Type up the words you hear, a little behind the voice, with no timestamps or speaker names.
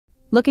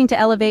Looking to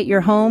elevate your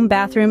home,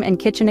 bathroom, and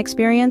kitchen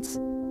experience?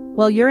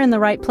 Well, you're in the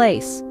right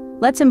place.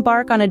 Let's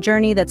embark on a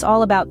journey that's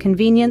all about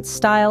convenience,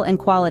 style, and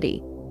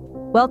quality.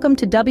 Welcome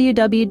to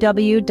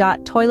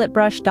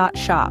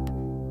www.ToiletBrush.Shop,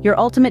 your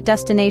ultimate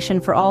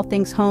destination for all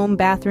things home,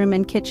 bathroom,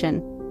 and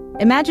kitchen.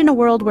 Imagine a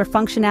world where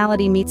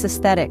functionality meets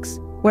aesthetics,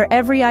 where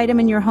every item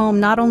in your home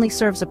not only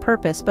serves a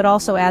purpose but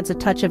also adds a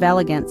touch of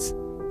elegance.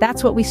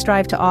 That's what we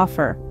strive to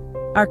offer.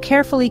 Our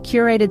carefully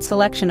curated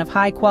selection of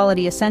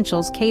high-quality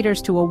essentials caters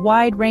to a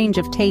wide range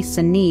of tastes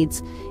and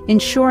needs,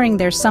 ensuring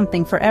there's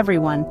something for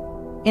everyone.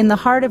 In the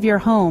heart of your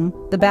home,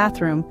 the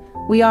bathroom,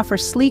 we offer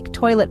sleek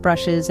toilet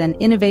brushes and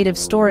innovative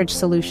storage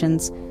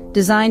solutions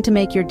designed to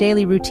make your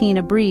daily routine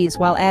a breeze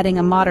while adding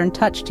a modern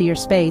touch to your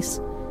space.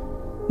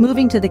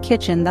 Moving to the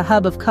kitchen, the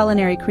hub of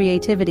culinary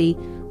creativity,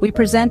 we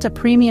present a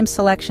premium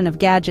selection of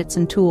gadgets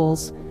and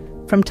tools.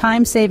 From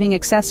time-saving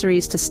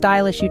accessories to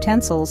stylish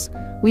utensils,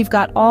 we've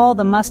got all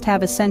the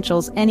must-have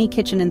essentials any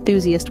kitchen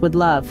enthusiast would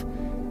love.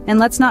 And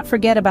let's not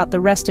forget about the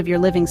rest of your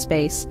living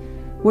space.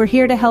 We're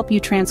here to help you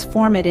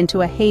transform it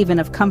into a haven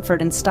of comfort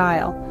and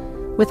style.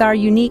 With our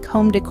unique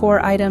home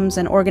decor items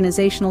and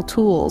organizational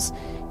tools,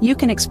 you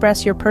can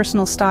express your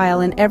personal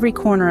style in every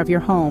corner of your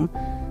home.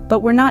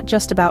 But we're not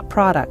just about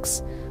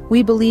products.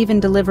 We believe in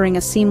delivering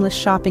a seamless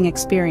shopping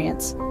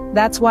experience.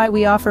 That's why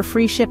we offer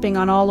free shipping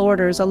on all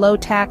orders, a low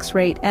tax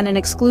rate, and an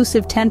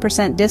exclusive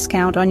 10%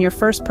 discount on your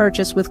first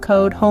purchase with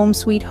code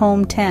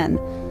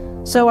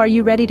HOMESWEETHOME10. So are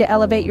you ready to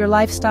elevate your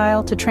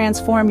lifestyle, to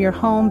transform your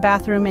home,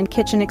 bathroom, and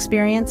kitchen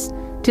experience?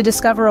 To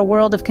discover a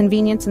world of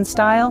convenience and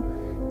style?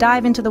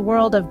 Dive into the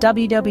world of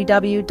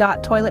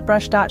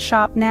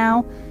www.ToiletBrush.Shop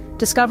now.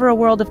 Discover a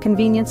world of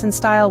convenience and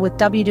style with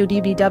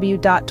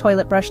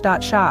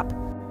www.ToiletBrush.Shop.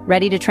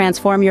 Ready to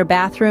transform your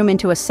bathroom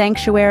into a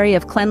sanctuary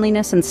of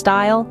cleanliness and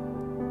style?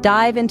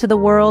 Dive into the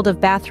world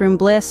of bathroom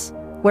bliss,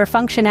 where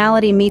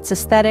functionality meets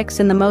aesthetics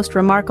in the most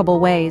remarkable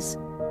ways.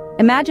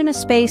 Imagine a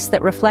space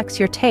that reflects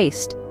your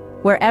taste,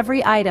 where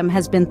every item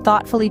has been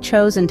thoughtfully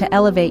chosen to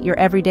elevate your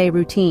everyday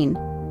routine.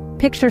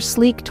 Picture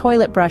sleek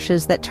toilet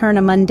brushes that turn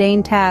a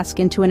mundane task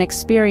into an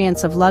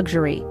experience of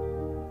luxury.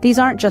 These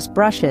aren't just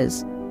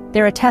brushes,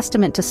 they're a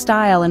testament to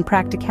style and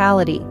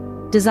practicality,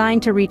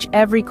 designed to reach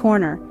every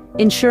corner,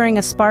 ensuring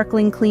a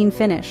sparkling clean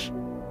finish.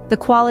 The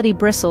quality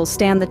bristles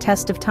stand the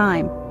test of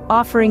time,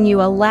 offering you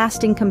a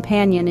lasting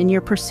companion in your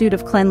pursuit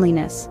of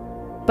cleanliness.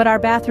 But our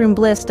bathroom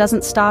bliss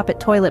doesn't stop at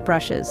toilet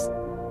brushes.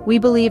 We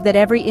believe that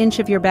every inch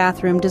of your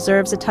bathroom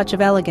deserves a touch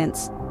of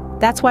elegance.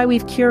 That's why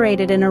we've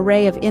curated an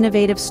array of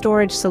innovative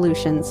storage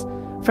solutions.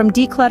 From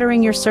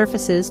decluttering your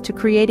surfaces to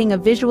creating a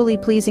visually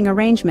pleasing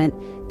arrangement,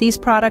 these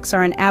products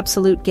are an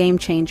absolute game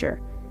changer.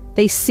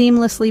 They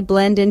seamlessly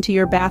blend into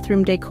your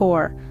bathroom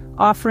decor,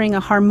 offering a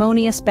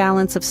harmonious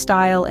balance of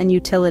style and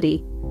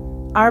utility.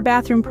 Our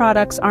bathroom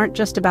products aren't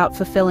just about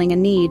fulfilling a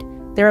need,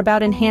 they're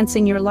about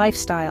enhancing your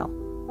lifestyle.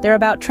 They're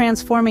about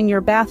transforming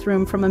your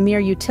bathroom from a mere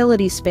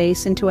utility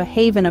space into a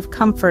haven of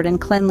comfort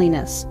and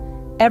cleanliness.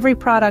 Every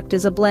product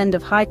is a blend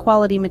of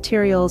high-quality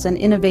materials and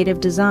innovative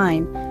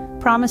design,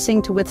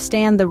 promising to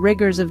withstand the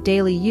rigors of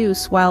daily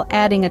use while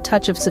adding a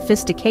touch of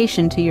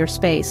sophistication to your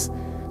space.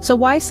 So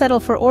why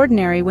settle for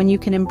ordinary when you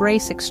can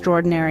embrace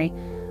extraordinary?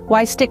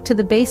 Why stick to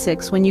the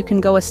basics when you can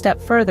go a step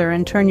further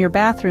and turn your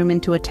bathroom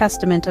into a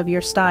testament of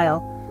your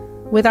style?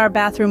 With our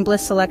Bathroom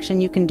Bliss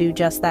selection, you can do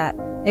just that.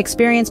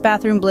 Experience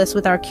bathroom bliss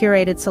with our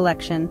curated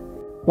selection.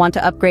 Want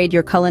to upgrade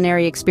your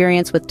culinary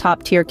experience with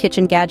top-tier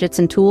kitchen gadgets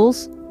and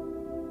tools?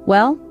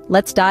 Well,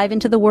 let's dive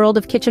into the world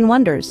of kitchen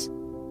wonders.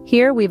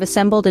 Here we've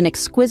assembled an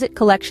exquisite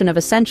collection of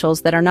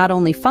essentials that are not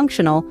only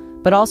functional,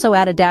 but also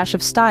add a dash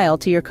of style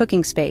to your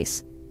cooking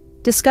space.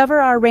 Discover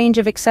our range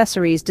of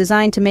accessories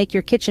designed to make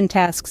your kitchen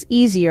tasks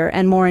easier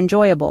and more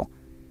enjoyable.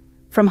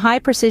 From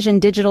high-precision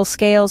digital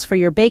scales for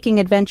your baking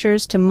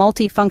adventures to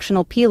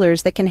multifunctional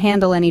peelers that can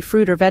handle any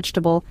fruit or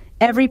vegetable,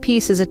 every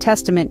piece is a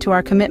testament to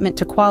our commitment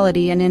to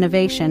quality and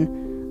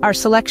innovation. Our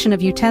selection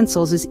of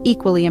utensils is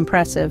equally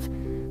impressive.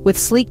 With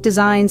sleek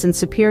designs and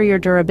superior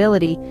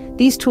durability,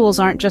 these tools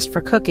aren't just for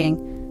cooking,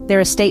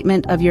 they're a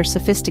statement of your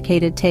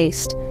sophisticated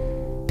taste.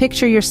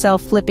 Picture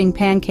yourself flipping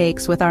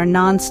pancakes with our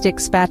non-stick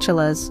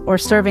spatulas, or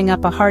serving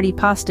up a hearty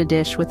pasta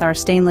dish with our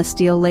stainless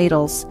steel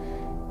ladles.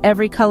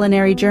 Every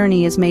culinary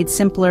journey is made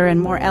simpler and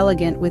more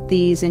elegant with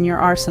these in your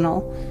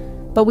arsenal.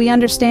 But we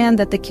understand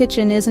that the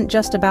kitchen isn't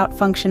just about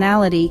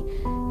functionality,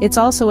 it's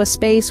also a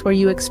space where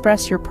you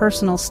express your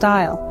personal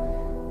style.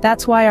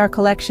 That's why our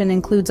collection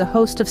includes a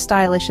host of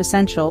stylish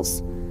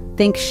essentials.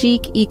 Think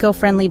chic,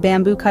 eco-friendly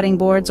bamboo cutting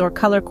boards or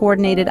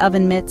color-coordinated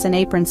oven mitts and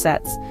apron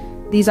sets.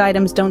 These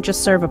items don't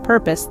just serve a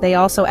purpose, they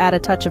also add a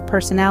touch of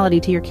personality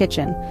to your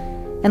kitchen.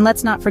 And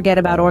let's not forget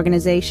about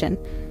organization.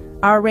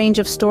 Our range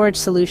of storage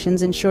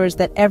solutions ensures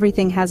that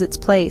everything has its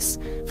place,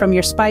 from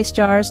your spice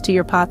jars to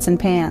your pots and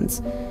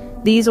pans.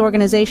 These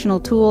organizational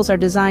tools are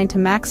designed to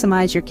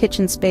maximize your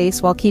kitchen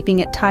space while keeping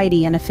it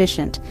tidy and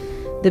efficient.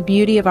 The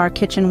beauty of our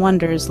kitchen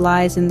wonders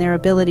lies in their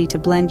ability to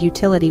blend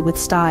utility with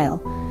style.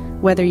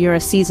 Whether you're a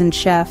seasoned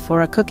chef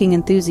or a cooking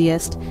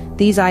enthusiast,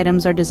 these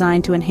items are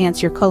designed to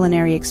enhance your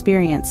culinary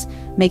experience,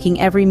 making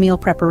every meal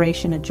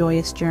preparation a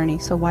joyous journey.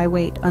 So why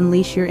wait?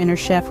 Unleash your inner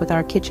chef with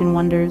our kitchen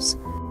wonders.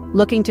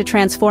 Looking to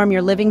transform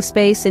your living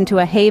space into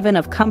a haven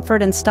of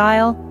comfort and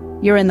style?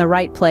 You're in the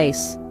right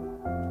place.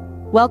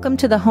 Welcome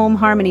to the Home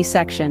Harmony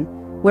section,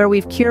 where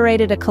we've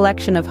curated a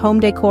collection of home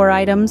decor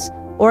items,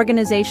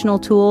 organizational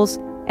tools,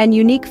 and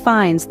unique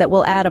finds that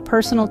will add a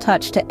personal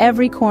touch to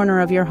every corner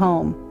of your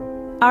home.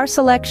 Our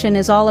selection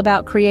is all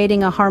about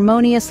creating a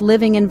harmonious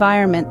living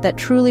environment that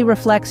truly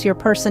reflects your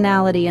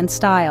personality and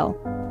style.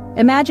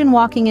 Imagine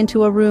walking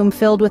into a room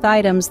filled with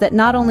items that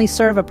not only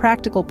serve a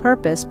practical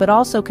purpose but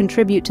also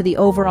contribute to the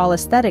overall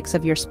aesthetics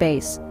of your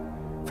space.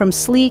 From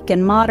sleek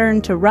and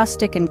modern to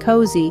rustic and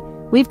cozy,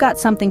 we've got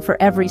something for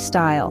every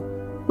style.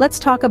 Let's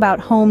talk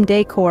about home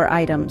decor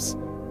items.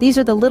 These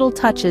are the little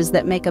touches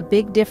that make a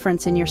big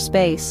difference in your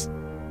space.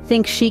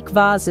 Think chic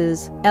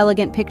vases,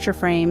 elegant picture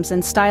frames,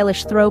 and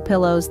stylish throw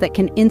pillows that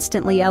can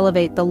instantly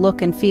elevate the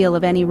look and feel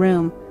of any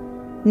room.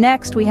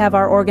 Next, we have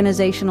our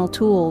organizational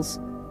tools.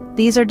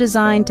 These are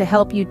designed to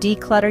help you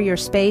declutter your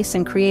space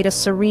and create a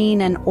serene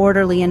and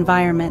orderly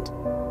environment.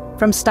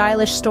 From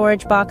stylish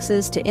storage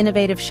boxes to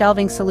innovative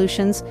shelving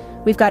solutions,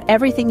 we've got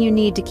everything you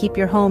need to keep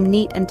your home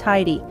neat and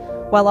tidy,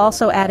 while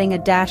also adding a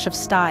dash of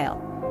style.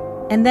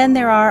 And then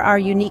there are our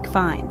unique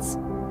finds.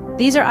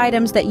 These are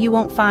items that you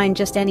won't find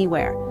just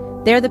anywhere.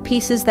 They're the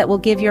pieces that will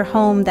give your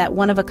home that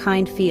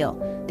one-of-a-kind feel.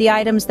 The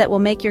items that will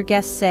make your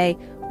guests say,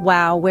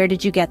 "Wow, where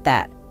did you get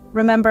that?"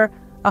 Remember,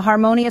 a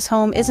harmonious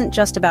home isn't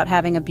just about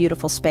having a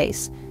beautiful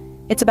space.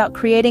 It's about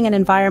creating an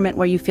environment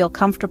where you feel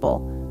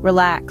comfortable,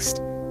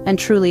 relaxed, and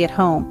truly at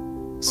home.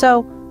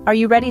 So, are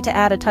you ready to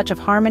add a touch of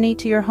harmony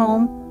to your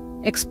home?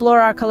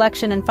 Explore our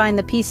collection and find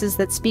the pieces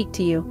that speak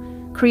to you.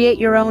 Create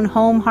your own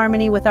home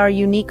harmony with our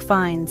unique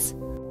finds.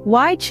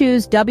 Why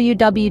choose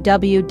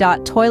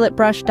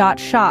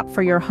www.ToiletBrush.Shop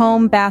for your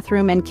home,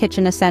 bathroom, and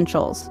kitchen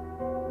essentials?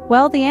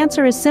 Well, the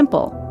answer is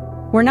simple.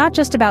 We're not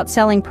just about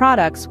selling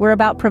products, we're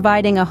about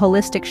providing a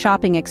holistic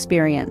shopping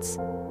experience.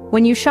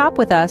 When you shop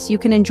with us, you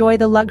can enjoy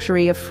the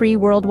luxury of free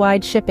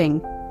worldwide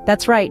shipping.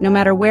 That's right, no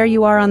matter where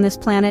you are on this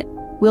planet,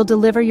 we'll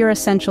deliver your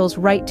essentials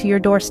right to your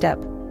doorstep.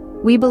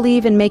 We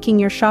believe in making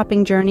your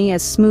shopping journey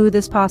as smooth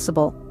as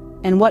possible.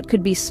 And what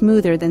could be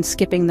smoother than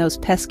skipping those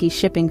pesky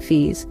shipping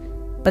fees?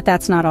 But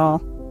that's not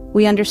all.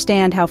 We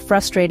understand how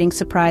frustrating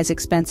surprise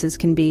expenses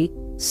can be,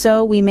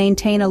 so we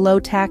maintain a low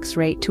tax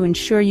rate to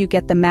ensure you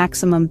get the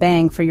maximum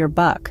bang for your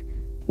buck.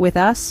 With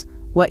us,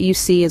 what you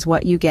see is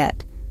what you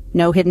get.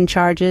 No hidden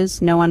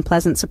charges, no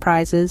unpleasant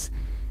surprises.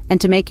 And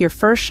to make your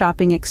first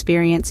shopping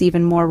experience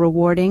even more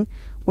rewarding,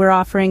 we're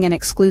offering an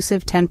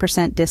exclusive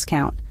 10%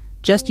 discount.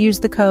 Just use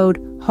the code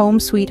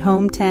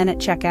HOMESWEETHOME10 at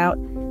checkout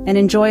and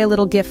enjoy a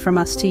little gift from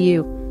us to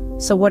you.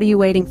 So what are you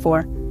waiting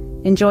for?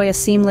 Enjoy a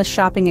seamless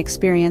shopping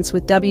experience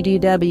with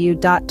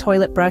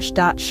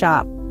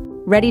www.ToiletBrush.Shop.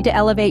 Ready to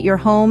elevate your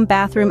home,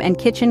 bathroom, and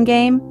kitchen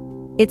game?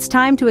 It's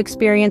time to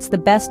experience the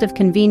best of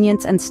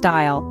convenience and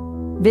style.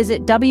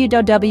 Visit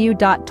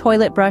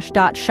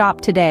www.ToiletBrush.Shop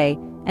today,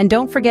 and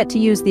don't forget to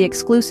use the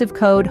exclusive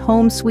code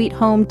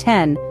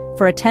HOMESWEETHOME10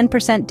 for a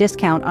 10%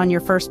 discount on your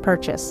first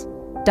purchase.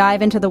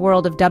 Dive into the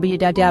world of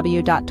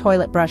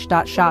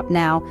www.ToiletBrush.Shop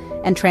now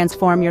and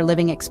transform your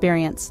living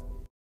experience.